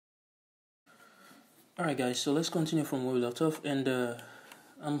Alright guys, so let's continue from where we left off, and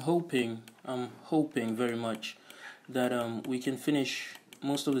I'm hoping very much that we can finish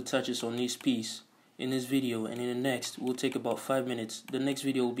most of the touches on this piece in this video, and in the next we'll take about 5 minutes. The next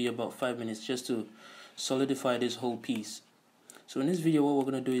video will be about 5 minutes just to solidify this whole piece. So in this video what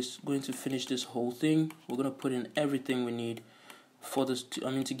we're going to do is going to finish this whole thing. We're going to put in everything we need for this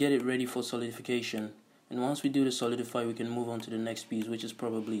to get it ready for solidification. And once we do the solidify, we can move on to the next piece, which is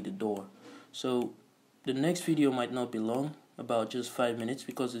probably the door. So the next video might not be long, about just 5 minutes,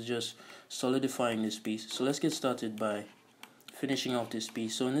 because it's just solidifying this piece. So let's get started by finishing off this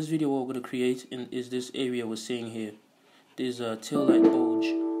piece. So in this video what we're going to create is this area we're seeing here. There's a tail light bulge.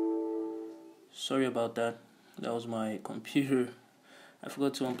 Sorry about that. That was my computer. I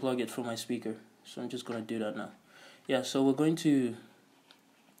forgot to unplug it from my speaker. So I'm just going to do that now. Yeah, so we're going to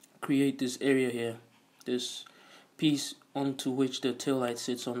create this area here. This piece onto which the tail light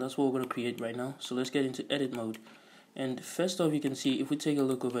sits on. That's what we're going to create right now. So let's get into edit mode. And first off, you can see if we take a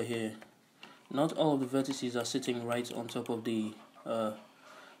look over here, not all of the vertices are sitting right on top of the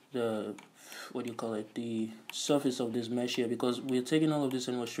surface of this mesh here, because we're taking all of this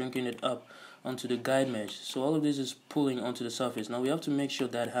and we're shrinking it up onto the guide mesh. So all of this is pulling onto the surface. Now we have to make sure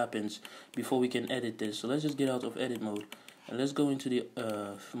that happens before we can edit this. So let's just get out of edit mode and let's go into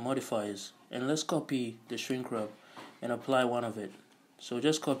the modifiers, and let's copy the shrink rub and apply one of it. So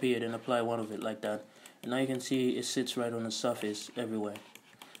just copy it and apply one of it like that, and now you can see it sits right on the surface everywhere.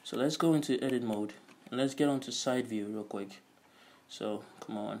 So let's go into edit mode and let's get onto side view real quick. So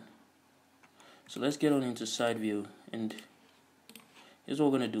come on. So let's get on into side view, and here's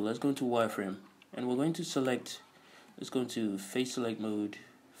what we're going to do. Let's go into wireframe, and we're going to select, let's go into face select mode.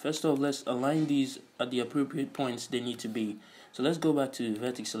 First off, let's align these at the appropriate points they need to be. So let's go back to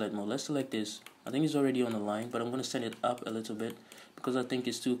vertex select mode. Let's select this. I think it's already on the line, but I'm going to send it up a little bit because I think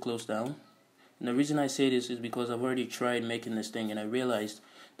it's too close down. And the reason I say this is because I've already tried making this thing and I realized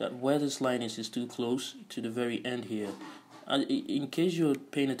that where this line is too close to the very end here. In case you're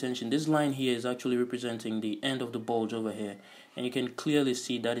paying attention, this line here is actually representing the end of the bulge over here, and you can clearly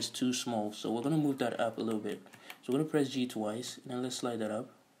see that is too small. So we're going to move that up a little bit. So we're going to press G twice, and then let's slide that up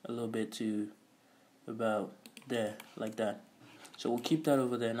a little bit to about there, like that. So we'll keep that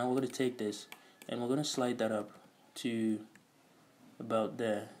over there. Now we're going to take this and we're going to slide that up to about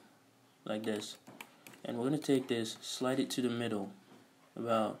there, like this. And we're going to take this, slide it to the middle,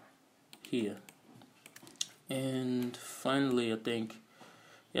 about here. And finally, I think,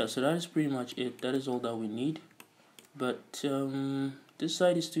 yeah, so that is pretty much it. That is all that we need. But this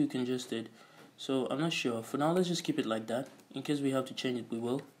side is too congested, so I'm not sure. For now, let's just keep it like that. In case we have to change it, we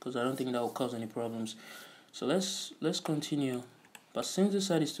will, because I don't think that will cause any problems. So let's continue. But since this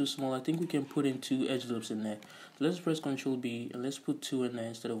side is too small, I think we can put in 2 edge loops in there. So let's press Ctrl B and let's put 2 in there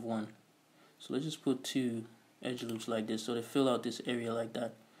instead of 1. So let's just put 2 edge loops like this, so they fill out this area like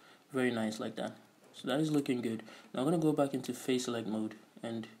that. Very nice, like that. So that is looking good. Now I'm going to go back into face select mode,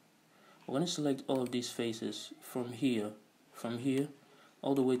 and we're going to select all of these faces from here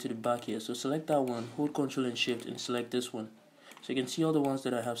all the way to the back here. So select that one, hold Ctrl and Shift and select this one. So you can see all the ones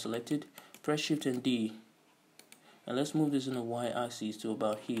that I have selected. Press Shift and D, and let's move this in the Y axis to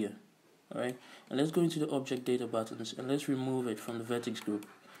about here. Alright, and let's go into the object data buttons and let's remove it from the vertex group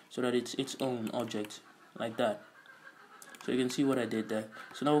so that it's its own object, like that. So you can see what I did there.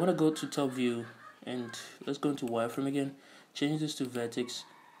 So now we're going to go to top view and let's go into wireframe again, change this to vertex,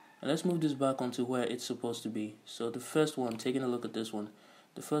 and let's move this back onto where it's supposed to be. So the first one, taking a look at this one,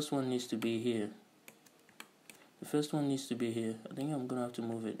 the first one needs to be here. The first one needs to be here. I think I'm going to have to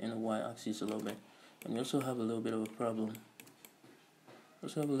move it in the Y axis a little bit. And we also have a little bit of a problem.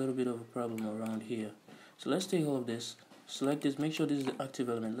 Around here. So let's take all of this, select this, make sure this is the active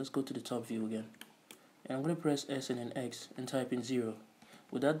element. Let's go to the top view again. And I'm going to press S and then X and type in 0.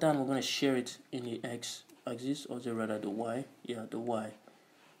 With that done, we're going to share it in the X axis, or rather the Y. Yeah, the Y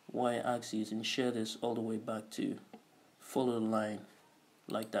axis, and share this all the way back to follow the line,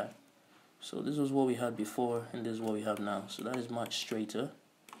 like that. So this was what we had before, and this is what we have now. So that is much straighter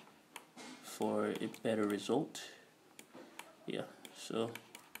for a better result. Yeah, so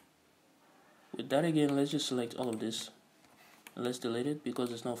with that again, let's just select all of this and let's delete it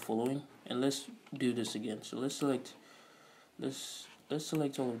because it's not following, and let's do this again. So let's select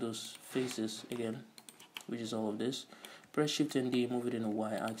all of those faces again, which is all of this. Press Shift and D, move it in the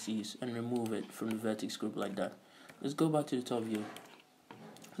Y axis and remove it from the vertex group like that. Let's go back to the top view.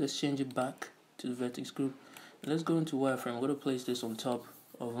 Let's change it back to the vertex group. And let's go into wireframe. I'm going to place this on top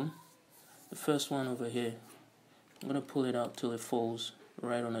of them. The first one over here, I'm going to pull it out till it falls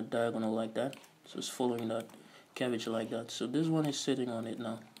right on a diagonal like that. So it's following that curvature like that. So this one is sitting on it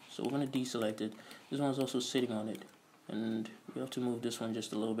now. so we're going to deselect it. This one's also sitting on it, and we have to move this one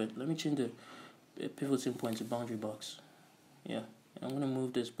just a little bit. Let me change the pivoting point to boundary box. Yeah, and I'm going to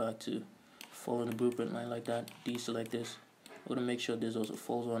move this back to follow the blueprint line like that. Deselect this. I'm going to make sure this also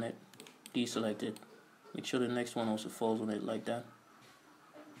falls on it. Deselect it. Make sure the next one also falls on it like that.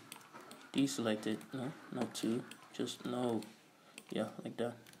 Deselect it. No, not two. Just no. Yeah, like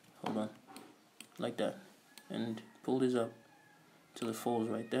that. Hold on. Like that. And pull this up till it falls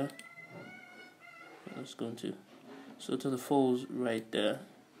right there. Let's go into so till it falls right there.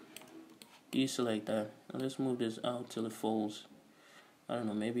 Deselect that. And let's move this out till it falls. I don't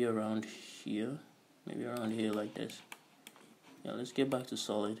know, maybe around here. Maybe around here like this. Yeah, let's get back to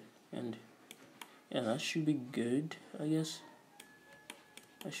solid. And yeah, that should be good, I guess.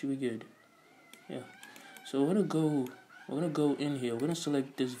 That should be good. Yeah. So we're gonna go in here. We're gonna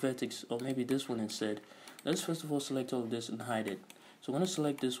select this vertex, or maybe this one instead. Let's first of all select all of this and hide it. So I'm gonna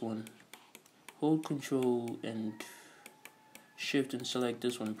select this one. Hold Control and Shift and select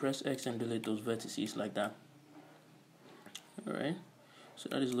this one. Press X and delete those vertices like that. Alright. So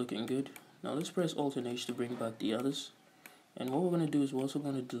that is looking good. Now let's press Alt and H to bring back the others. And what we're gonna do is we're also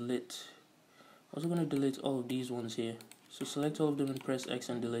gonna delete all of these ones here. So select all of them and press X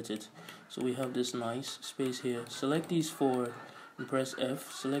and delete it. So we have this nice space here. Select these four and press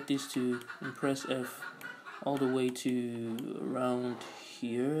F. Select these two and press F all the way to around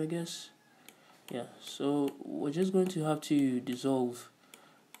here, I guess. Yeah, so we're just going to have to dissolve.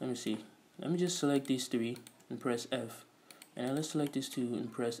 Let me see. Let me just select these three and press F. And then let's select these two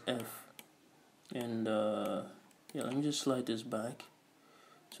and press F. And yeah, let me just slide this back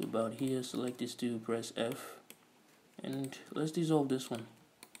to about here. Select these two, press F. And let's dissolve this one.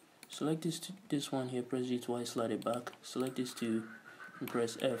 Select this one here, press G twice, slide it back. Select these two and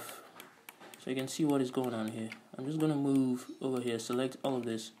press F. So you can see what is going on here. I'm just going to move over here, select all of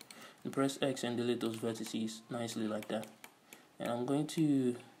this, and press X and delete those vertices nicely like that. And I'm going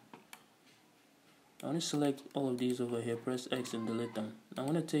to select all of these over here, press X and delete them. I'm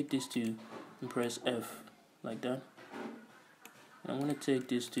going to take these two and press F like that. And I'm going to take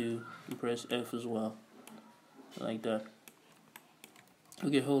these two and press F as well, like that.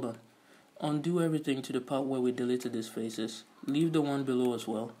 Okay, hold on. Undo everything to the part where we deleted these faces. Leave the one below as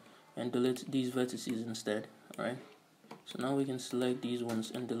well and delete these vertices instead. Alright. So now we can select these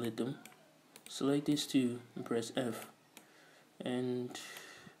ones and delete them. Select these two and press F. And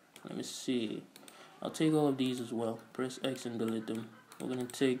let me see. I'll take all of these as well. Press X and delete them. We're going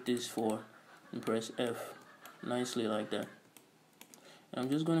to take these four and press F. Nicely like that. And I'm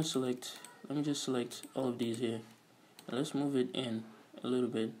just going to select, let me just select all of these here. And let's move it in a little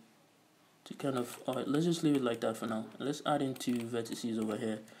bit to kind of, alright, let's just leave it like that for now. And let's add in two vertices over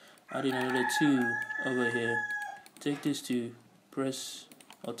here. Add in another two over here. Take this two, press,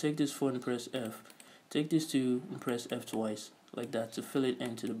 or take this four and press F. Take this two and press F twice, like that, to fill it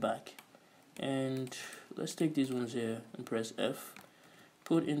into the back. And let's take these ones here and press F.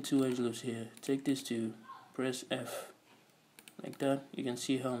 Put in two edge loops here. Take this two, press F, like that. You can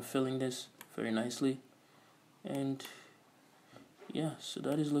see how I'm filling this very nicely. And yeah, so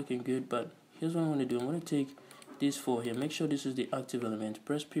that is looking good. But here's what I'm going to do. I'm going to take these four here. Make sure this is the active element.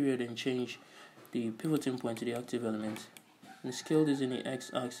 Press period and change the pivoting point to the active element. And scale this in the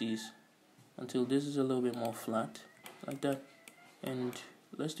x-axis until this is a little bit more flat, like that. And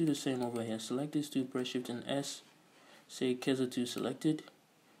let's do the same over here. Select these two, press Shift and S. Say Cursor 2 selected.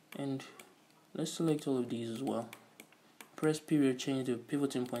 And let's select all of these as well. Press period, change the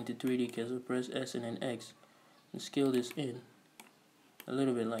pivoting point to 3D cursor, press S and then X. And scale this in a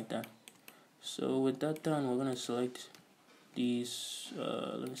little bit like that. So with that done, we're going to select these,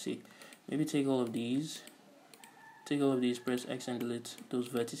 let me see, maybe take all of these, press X and delete those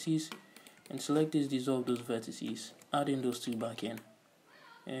vertices, and select these, dissolve those vertices, add in those two back in.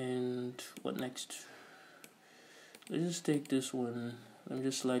 And what next? Let's just take this one, let me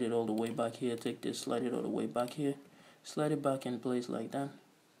just slide it all the way back here, take this, slide it all the way back here, slide it back in place like that.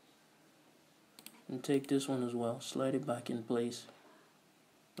 And take this one as well, slide it back in place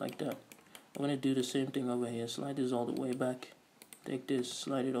like that. I'm going to do the same thing over here. Slide this all the way back. Take this,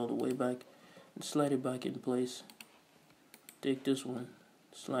 slide it all the way back, and slide it back in place. Take this one,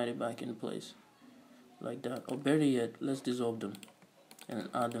 slide it back in place, like that. Or better yet, let's dissolve them and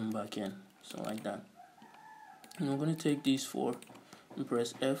add them back in, so like that. And I'm going to take these four and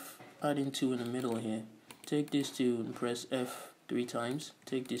press F, add in two in the middle here. Take these two and press F 3 times.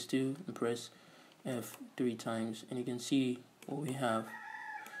 Take these two and press F 3 times, and you can see what we have.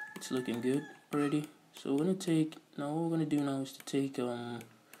 It's looking good already. So we're gonna take, now what we're gonna do now is to take let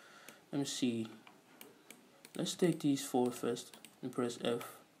me see, let's take these four first and press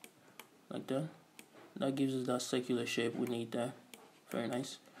F, like that. That gives us that circular shape we need there. Very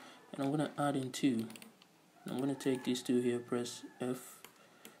nice. And I'm going to add in 2. I'm going to take these 2 here, press F,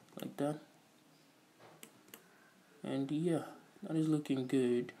 like that. And yeah, that is looking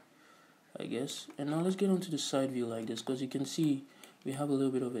good, I guess. And now let's get onto the side view like this, because you can see we have a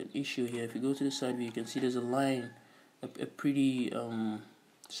little bit of an issue here. If you go to the side view, you can see there's a line, a pretty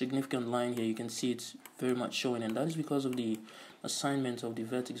significant line here. You can see it's very much showing, and that is because of the assignment of the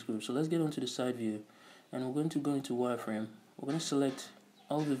vertex group. So let's get onto the side view, and we're going to go into wireframe. We're going to select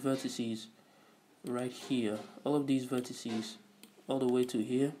all the vertices right here, all of these vertices all the way to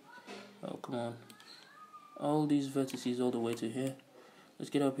here. Oh, come on, all these vertices all the way to here.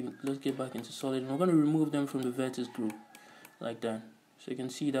 Let's get back into solid, and we're going to remove them from the vertex group like that. So you can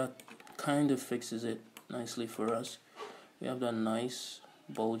see that kind of fixes it nicely for us. We have that nice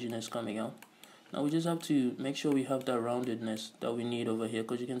bulginess coming out. Now we just have to make sure we have that roundedness that we need over here,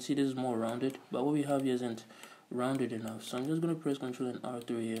 because you can see this is more rounded, but what we have here isn't rounded enough. So I'm just going to press Ctrl and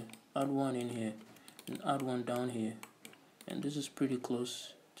R3 here, add 1 in here, and add 1 down here, and this is pretty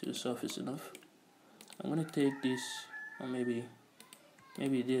close to the surface enough. I'm going to take this, or maybe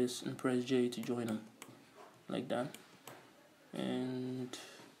this, and press J to join them like that. And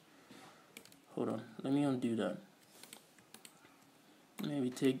hold on, let me undo that. Maybe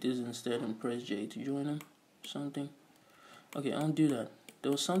take this instead and press J to join them. Something. Okay, I'll do that.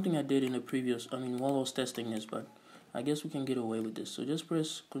 There was something I did in the previous, while I was testing this, but I guess we can get away with this. So just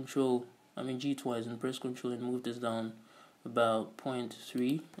press G twice and press Control and move this down about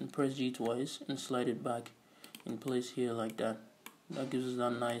 0.3 and press G twice and slide it back in place here like that. That gives us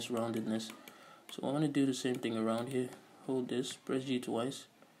that nice roundedness. So I'm going to do the same thing around here. Hold this, press G twice,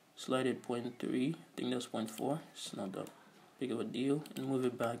 slide it 0.3, I think that's 0.4, it's not that big of a deal, and move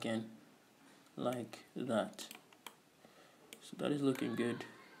it back in like that. So that is looking good.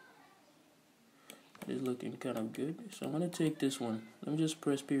 That is looking kind of good. So I'm going to take this one, let me just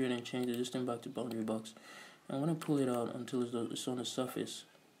press period and change the distance back to boundary box. I'm going to pull it out until it's on the surface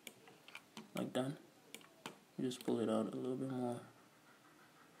like that. Just pull it out a little bit more.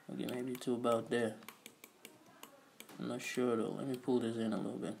 Okay, maybe to about there. I'm not sure though. Let me pull this in a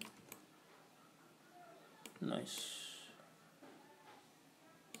little bit. Nice.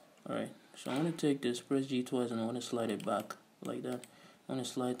 Alright, so I'm going to take this, press G twice, and I'm going to slide it back like that. I'm going to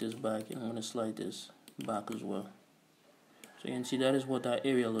slide this back, and I'm going to slide this back as well. So you can see that is what that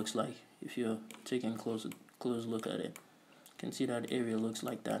area looks like. If you're taking a close look at it, you can see that area looks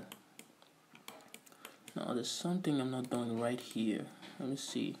like that. Now there's something I'm not doing right here. Let me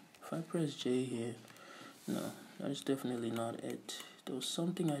see. If I press J here, no, that is definitely not it. There was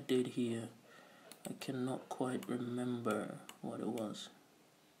something I did here. I cannot quite remember what it was.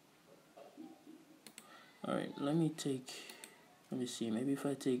 Alright, let me see, maybe if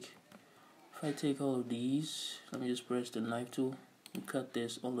I take all of these, let me just press the knife tool and cut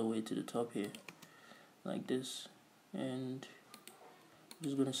this all the way to the top here, like this, and I'm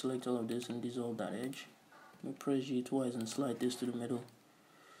just going to select all of this and dissolve that edge. Let me press G twice and slide this to the middle,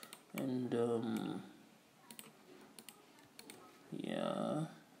 and yeah,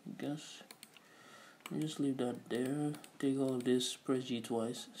 I guess I'll just leave that there. Take all of this, press G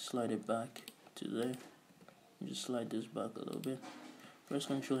twice, slide it back to there. Just slide this back a little bit. Press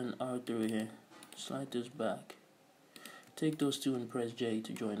Ctrl and R3 here. Slide this back. Take those 2 and press J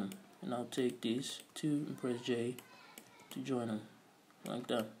to join them. And I'll take these 2 and press J to join them. Like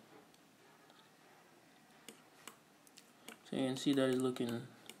that. So you can see that is looking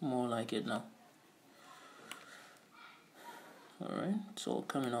more like it now. Alright, it's all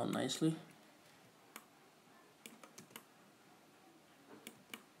coming out nicely.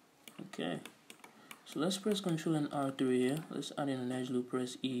 Okay. So let's press Ctrl and R3 here. Let's add in an edge loop,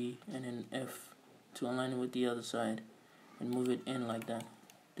 press E and then F to align it with the other side and move it in like that.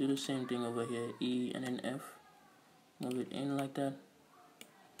 Do the same thing over here, E and then F. Move it in like that.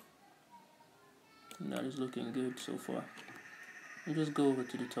 And that is looking good so far. I'll just go over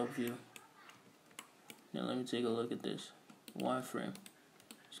to the top view. Now let me take a look at this wireframe.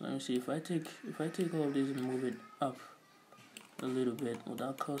 So let me see if I take all of this and move it up a little bit, will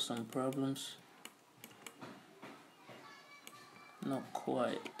that cause some problems? Not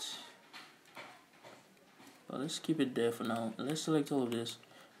quite. But let's keep it there for now. Let's select all of this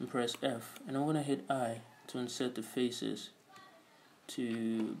and press F, and I'm gonna hit I to insert the faces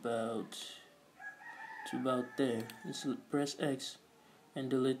to about there. Let's press X and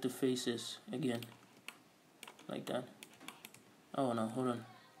delete the faces again, like that. Oh no, hold on.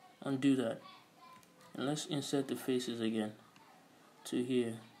 Undo that. And let's insert the faces again to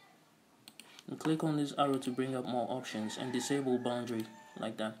here. And click on this arrow to bring up more options and disable boundary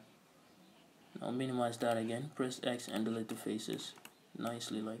like that. I'll minimize that again, press X and delete the faces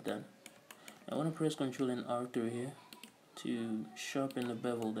nicely like that. I want to press Ctrl and R through here to sharpen the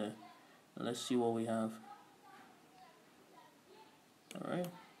bevel there. Let's see what we have. Alright,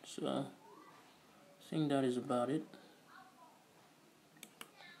 so I think that is about it.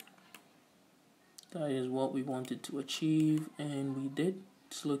 That is what we wanted to achieve, and we did.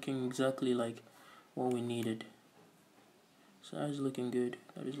 It's looking exactly like what we needed. So that is looking good.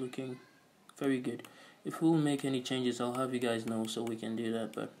 That is looking very good. If we'll make any changes, I'll have you guys know so we can do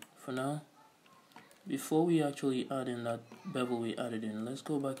that. But for now, before we actually add in that bevel we added in, let's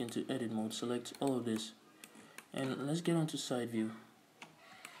go back into edit mode, select all of this, and let's get onto side view.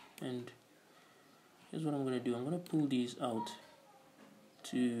 And here's what I'm going to do. I'm going to pull these out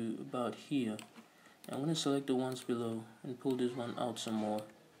to about here. I'm going to select the ones below and pull this one out some more.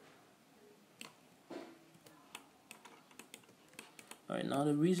 Alright, now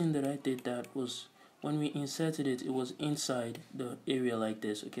the reason that I did that was when we inserted it, it was inside the area like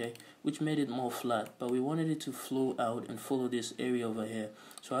this, okay, which made it more flat, but we wanted it to flow out and follow this area over here.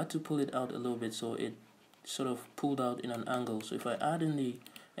 So I had to pull it out a little bit so it sort of pulled out in an angle. So if I add in the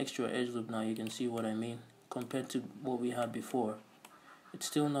extra edge loop now, you can see what I mean compared to what we had before. It's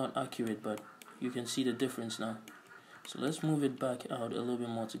still not accurate, but you can see the difference now. So let's move it back out a little bit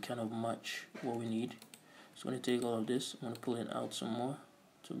more to kind of match what we need. So I'm going to take all of this, I'm going to pull it out some more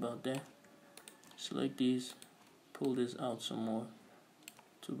to about there. Select these, pull this out some more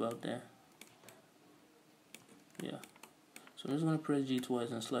to about there. Yeah. So I'm just going to press G twice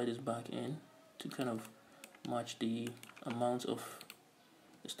and slide this back in to kind of match the amount of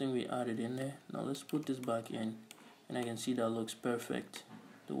this thing we added in there. Now let's put this back in, and I can see that looks perfect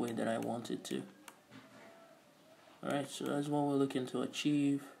the way that I want it to. Alright, so that's what we're looking to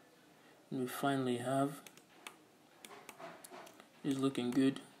achieve, and we finally have. It's looking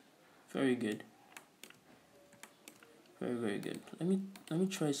good, very good, very good. Let me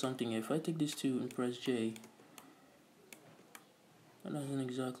try something here. If I take these two and press J, that doesn't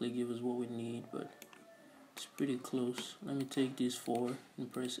exactly give us what we need, but it's pretty close. Let me take these four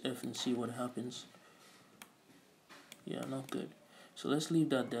and press F and see what happens. Yeah, not good. So let's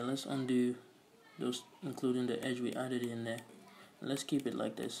leave that there. Let's undo those, including the edge we added in there, and let's keep it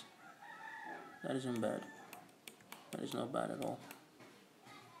like this. That isn't bad. That is not bad at all.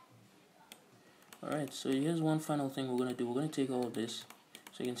 Alright, so here's one final thing we're going to do. We're going to take all of this,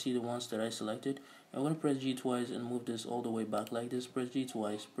 so you can see the ones that I selected. I'm going to press G twice and move this all the way back like this. Press G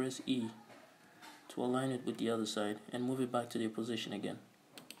twice, press E to align it with the other side, and move it back to the position again,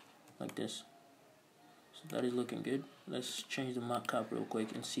 like this. So that is looking good. Let's change the mark cap real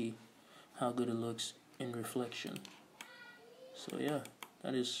quick and see how good it looks in reflection. So yeah,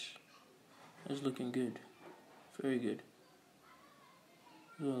 that's looking good, very good.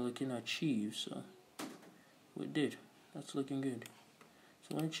 We were looking at achieve, so we did. That's looking good.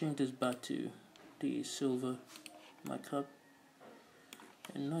 So I'm going to change this back to the silver markup,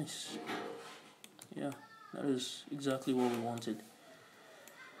 and nice. Yeah, that is exactly what we wanted.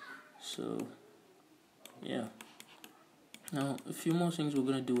 So yeah, now a few more things we're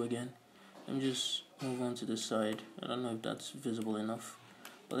going to do again. Let me just move on to the side. I don't know if that's visible enough,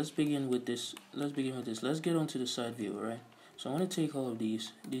 but let's begin with this. Let's get onto the side view. Alright, so I'm going to take all of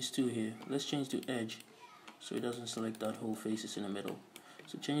these two here. Let's change to edge so it doesn't select that whole faces in the middle.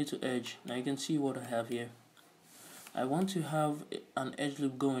 So change it to edge. Now you can see what I have here. I want to have an edge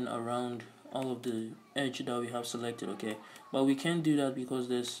loop going around all of the edge that we have selected, okay, but we can't do that because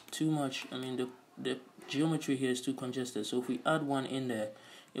there's too much. I mean, the geometry here is too congested. So if we add one in there,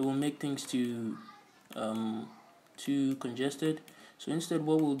 it will make things too congested. So instead,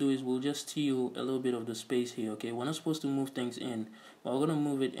 what we'll do is we'll just steal a little bit of the space here, okay. We're not supposed to move things in, but we're gonna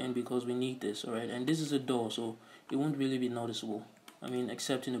move it in because we need this. All right, and this is a door, so it won't really be noticeable, I mean,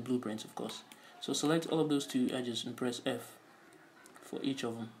 except in the blueprints, of course. So select all of those two edges and press F for each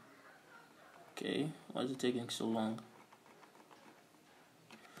of them. Okay, why is it taking so long?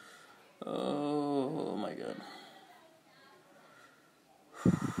 Oh my god.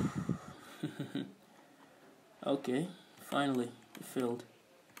 Okay, finally it filled.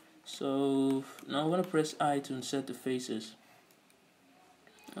 So now I'm gonna press I to insert the faces.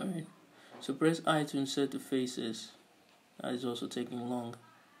 Alright, so press I to insert the faces. That is also taking long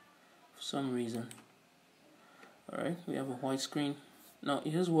for some reason. Alright, we have a white screen. Now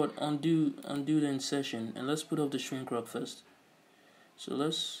here's what, undo the insertion, and let's put up the shrink wrap first. So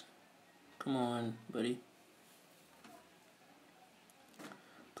let's, come on buddy,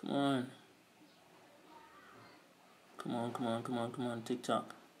 come on,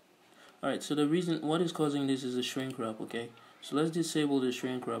 TikTok. Alright, so the reason, what is causing this is the shrink wrap, okay? So let's disable the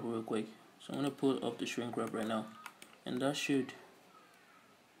shrink wrap real quick. So I'm going to put up the shrink wrap right now, and that should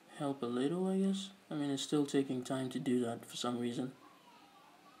help a little, I guess. I mean, it's still taking time to do that for some reason.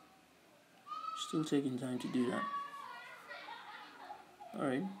 Still taking time to do that.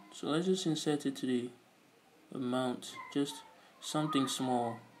 Alright, so let's just insert it to the amount, just something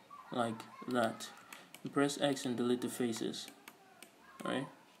small like that. And press X and delete the faces. Alright,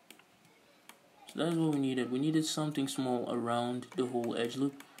 so that's what we needed. We needed something small around the whole edge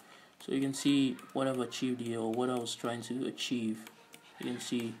loop, so you can see what I've achieved here, or what I was trying to achieve. You can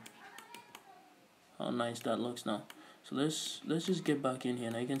see how nice that looks now. So let's just get back in here.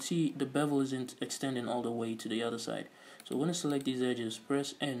 Now you can see the bevel isn't extending all the way to the other side. So we're going to select these edges,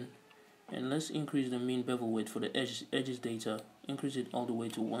 press N, and let's increase the mean bevel width for the edges data. Increase it all the way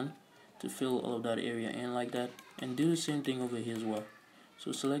to 1 to fill all of that area in like that. And do the same thing over here as well.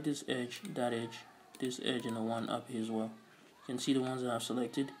 So select this edge, this edge, and the one up here as well. You can see the ones that I've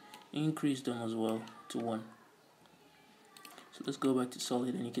selected. Increase them as well to 1. So let's go back to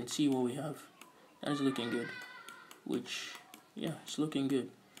solid, and you can see what we have. That is looking good. Which, yeah, it's looking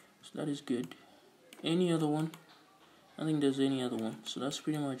good. So that is good. Any other one? I think there's any other one. So that's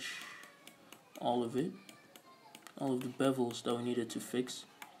pretty much all of it. All of the bevels that we needed to fix.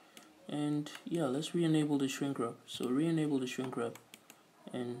 And yeah, let's re-enable the shrink wrap. So re-enable the shrink wrap.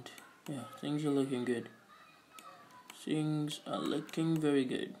 And yeah, things are looking good. Things are looking very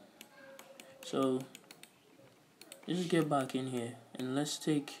good. So let's just get back in here and not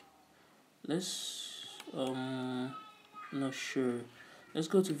sure. Let's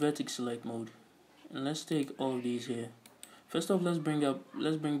go to vertex select mode, and let's take all of these here. First off, let's bring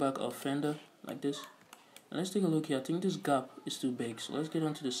back our fender like this, and let's take a look here. I think this gap is too big, so let's get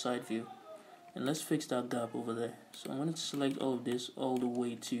onto the side view, and let's fix that gap over there. So I'm going to select all of this all the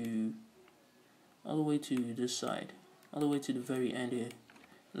way to this side, all the way to the very end here.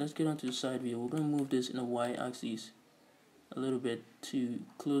 And let's get onto the side view. We're going to move this in a y-axis a little bit to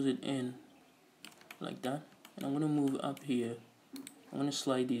close it in like that. And I'm going to move up here. I'm going to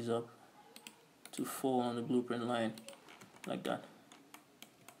slide these up to fall on the blueprint line like that.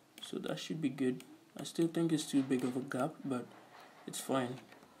 So that should be good. I still think it's too big of a gap, but it's fine.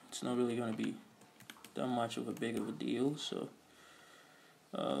 It's not really going to be that much of a big of a deal. So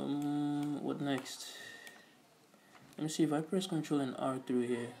what next? Let me see. If I press Ctrl and R through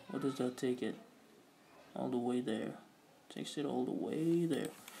here, what does that take it? All the way there. Takes it all the way there.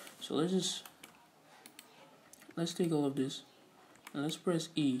 So let's take all of this and let's press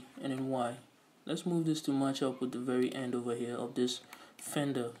E and then Y. Let's move this to match up with the very end over here of this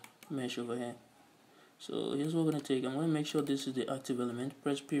fender mesh over here. So here's what we're going to take. I'm going to make sure this is the active element.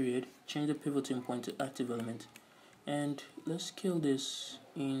 Press period, change the pivoting point to active element, and let's scale this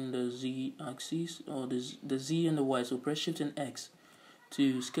in the Z axis, or the Z and the Y. So press shift and X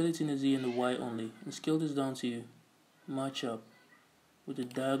to scale it in the Z and the Y only, and scale this down to match up with the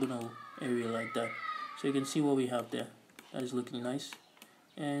diagonal area like that. So you can see what we have there. That is looking nice.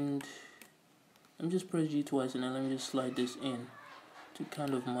 And let me just press G twice, and then let me just slide this in to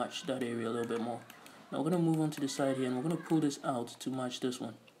kind of match that area a little bit more. Now we're going to move on to the side here, and we're going to pull this out to match this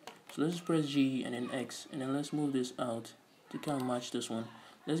one. So let's just press G and then X, and then let's move this out to kind of match this one.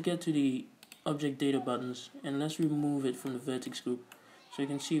 Let's get to the object data buttons, and let's remove it from the vertex group so you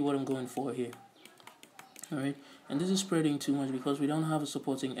can see what I'm going for here. Alright, and this is spreading too much because we don't have a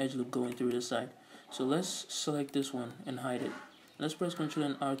supporting edge loop going through the side. So let's select this one and hide it. Let's press Ctrl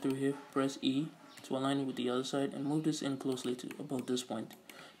and R through here, press E to align it with the other side, and move this in closely to about this point.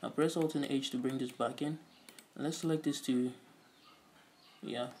 Now press Alt and H to bring this back in, and let's select this to,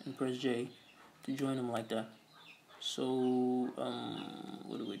 and press J to join them like that. So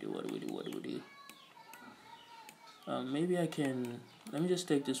what do we do? Maybe I can, let me just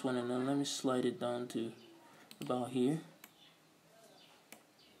take this one and then let me slide it down to about here,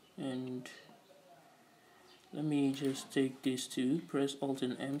 and let me just take these two, press Alt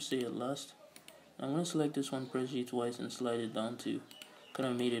and M, say it last. I'm going to select this one, press G twice, and slide it down to kind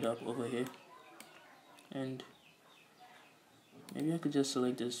of made it up over here. And maybe I could just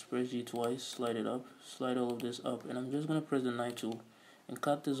select this, press G twice, slide it up, slide all of this up, and I'm just going to press the knife tool and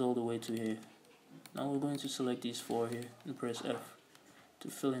cut this all the way to here. Now we're going to select these four here and press F to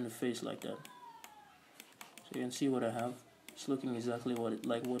fill in the face like that. So you can see what I have. It's looking exactly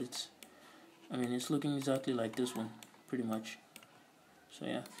it's looking exactly like this one, pretty much. So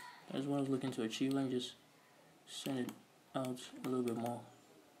yeah, that's what I was looking to achieve. Let me just send it out a little bit more,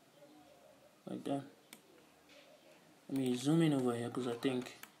 like that. Let me zoom in over here because I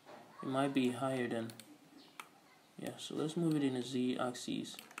think it might be higher than, so let's move it in the Z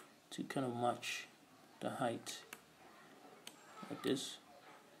axis to kind of match the height, like this.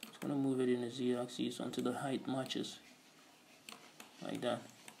 It's I'm going to move it in the z-axis until the height matches, like that.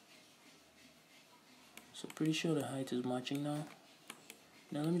 So pretty sure the height is matching now.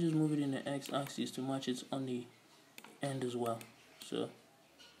 Now let me just move it in the x-axis to match it on the end as well. So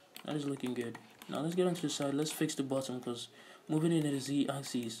that is looking good. Now let's get onto the side. Let's fix the bottom, because moving it in the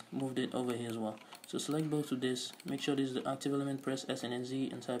z-axis moved it over here as well. So select both of this. Make sure this is the active element. Press S and then Z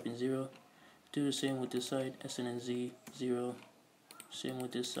and type in 0. Do the same with this side. S and then Z 0. Same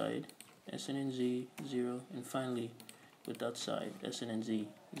with this side. S and then Z 0. And finally with that side, S and then Z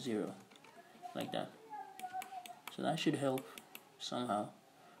 0. Like that. So that should help somehow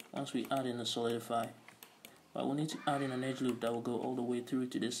once we add in the solidify. But we'll need to add in an edge loop that will go all the way through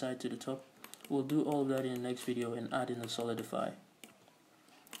to this side to the top. We'll do all of that in the next video and add in the solidify.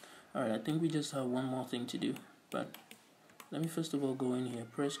 Alright, I think we just have one more thing to do. But let me first of all go in here.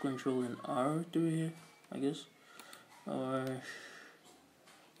 Press Ctrl and R through here, I guess. Or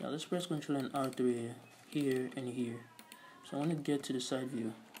yeah, let's press Ctrl and R through here. Here and here. So I want to get to the side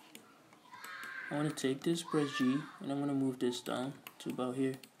view. I want to take this, press G, and I'm going to move this down to about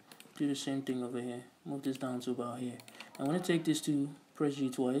here. Do the same thing over here. Move this down to about here. I want to take this to press G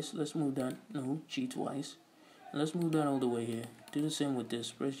twice. Let's move that. No, G twice. And let's move that all the way here. Do the same with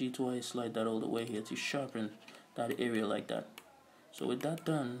this. Press G twice. Slide that all the way here to sharpen that area like that. So with that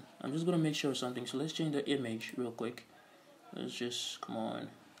done, I'm just going to make sure of something. So let's change the image real quick. Let's just, come on.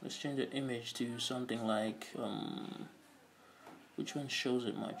 Let's change the image to something like, which one shows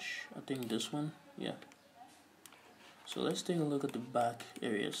it much? I think this one. Yeah. So let's take a look at the back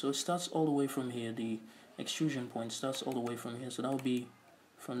area. So it starts all the way from here. The extrusion point starts all the way from here. So that will be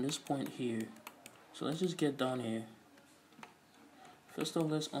from this point here. So let's just get down here. First off,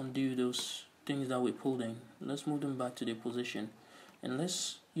 let's undo those things that we pulled in. Let's move them back to their position. And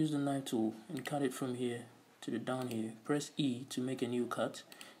let's use the knife tool and cut it from here to the down here. Press E to make a new cut.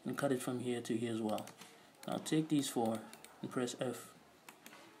 And cut it from here to here as well. Now take these four and press F.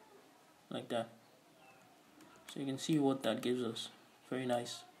 Like that. So you can see what that gives us. Very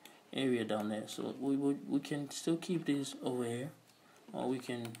nice area down there. So we can still keep these over here, or we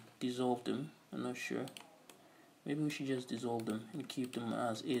can dissolve them. I'm not sure. Maybe we should just dissolve them and keep them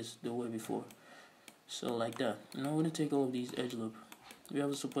as is the way before. So like that. Now I'm going to take all of these edge loop. We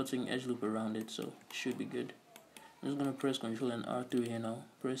have a supporting edge loop around it, so it should be good. I'm just going to press Ctrl and R through here now.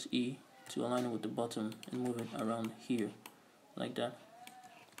 Press E to align it with the bottom and move it around here. Like that.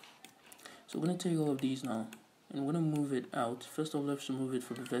 So we're going to take all of these now. And we're going to move it out. First of all, let's remove it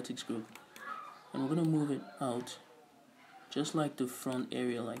from the vertex group. And we're going to move it out just like the front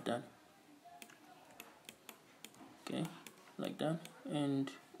area, like that. Okay, like that. And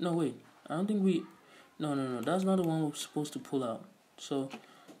no, wait, I don't think we, no, that's not the one we're supposed to pull out. So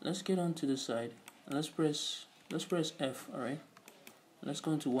let's get onto the side and let's press F. All right, let's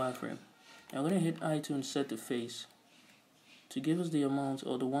go into wireframe. I'm going to hit I to set the face to give us the amount,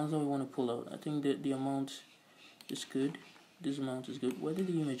 or the ones that we want to pull out. I think that the amount is good. This amount is good. Where did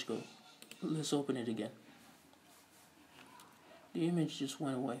the image go? Let's open it again. The image just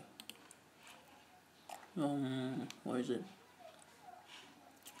went away. Where is it?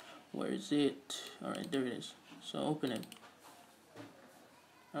 Where is it? Alright, there it is. So open it.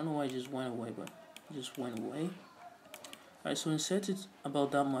 I don't know why it just went away, but it just went away. Alright, so insert it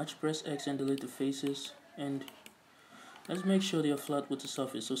about that much. Press X and delete the faces. And let's make sure they are flat with the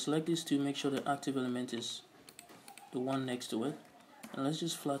surface. So select these two, make sure the active element is the one next to it, and let's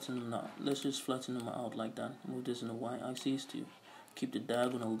just flatten them out. Let's just flatten them out like that. Move this in the y-axis to keep the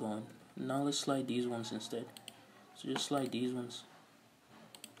diagonal going. Now let's slide these ones instead. So just slide these ones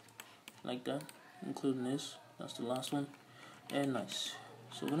like that, including this. That's the last one. And nice.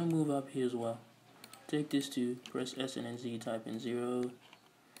 So we're gonna move up here as well. Take this to press S and then Z, type in 0.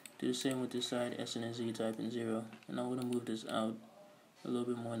 Do the same with this side, S and then Z, type in 0. And now we're gonna move this out a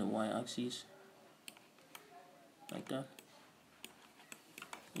little bit more in the y-axis. Like that.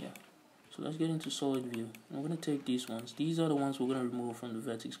 Yeah. So let's get into solid view. I'm going to take these ones. These are the ones we're going to remove from the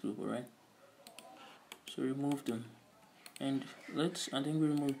vertex group, alright? So remove them. And I think we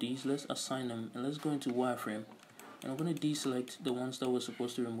remove these. Let's assign them. And let's go into wireframe. And we're going to deselect the ones that we're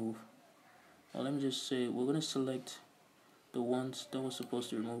supposed to remove. Or let me just say, we're going to select the ones that we're supposed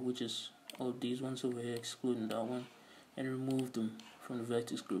to remove, which is all of these ones over here, excluding that one. And remove them from the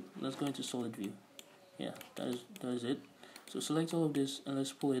vertex group. Let's go into solid view. Yeah, that is it. So select all of this and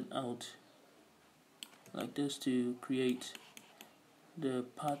let's pull it out like this to create the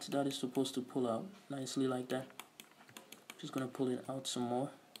part that is supposed to pull out nicely like that. Just gonna pull it out some more,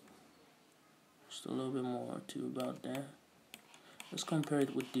 just a little bit more to about there. Let's compare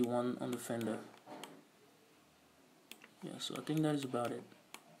it with the one on the fender. Yeah, so I think that is about it.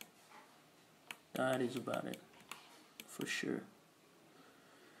 That is about it for sure.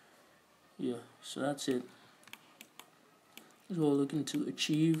 Yeah, so that's it. That's what we're looking to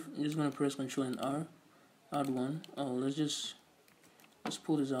achieve. I'm just gonna press Ctrl and R, add one. Oh, let's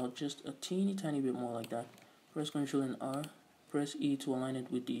pull this out just a teeny tiny bit more like that. Press Ctrl and R, press E to align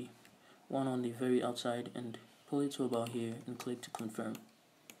it with the one on the very outside, and pull it to about here and click to confirm.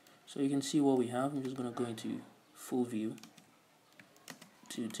 So you can see what we have. I'm just gonna go into full view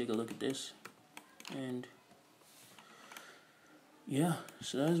to take a look at this, and yeah,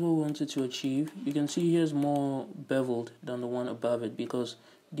 so that is what we wanted to achieve. You can see here's more beveled than the one above it because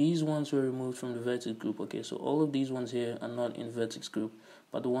these ones were removed from the vertex group. Okay, so all of these ones here are not in vertex group,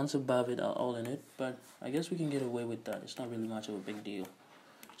 but the ones above it are all in it. But I guess we can get away with that. It's not really much of a big deal.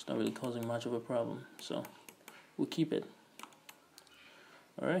 It's not really causing much of a problem, so we'll keep it.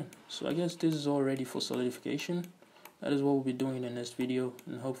 Alright, so I guess this is all ready for solidification. That is what we'll be doing in the next video,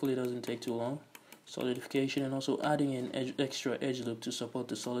 and hopefully it doesn't take too long. Solidification, and also adding an extra edge loop to support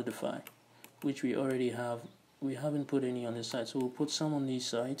the solidify, which we already have. We haven't put any on this side, so we'll put some on these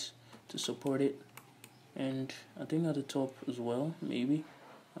sides to support it, and I think at the top as well, maybe.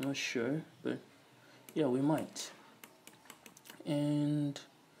 I'm not sure, but yeah, we might. And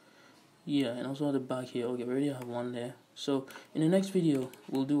yeah, and also at the back here. Okay, we already have one there. So in the next video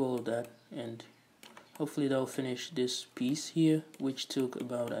we'll do all of that, and hopefully that'll finish this piece here, which took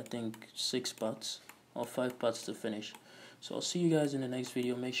about, I think, 6 parts or 5 parts to finish. So I'll see you guys in the next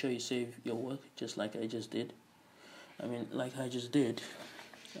video. Make sure you save your work just like I just did. Let me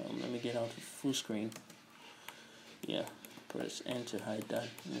get out the full screen. Yeah, press N to hide that.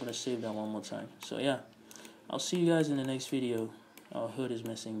 I'm gonna save that one more time. So yeah, I'll see you guys in the next video. Our hood is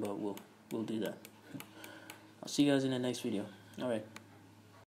missing, but we'll do that. I'll see you guys in the next video. Alright.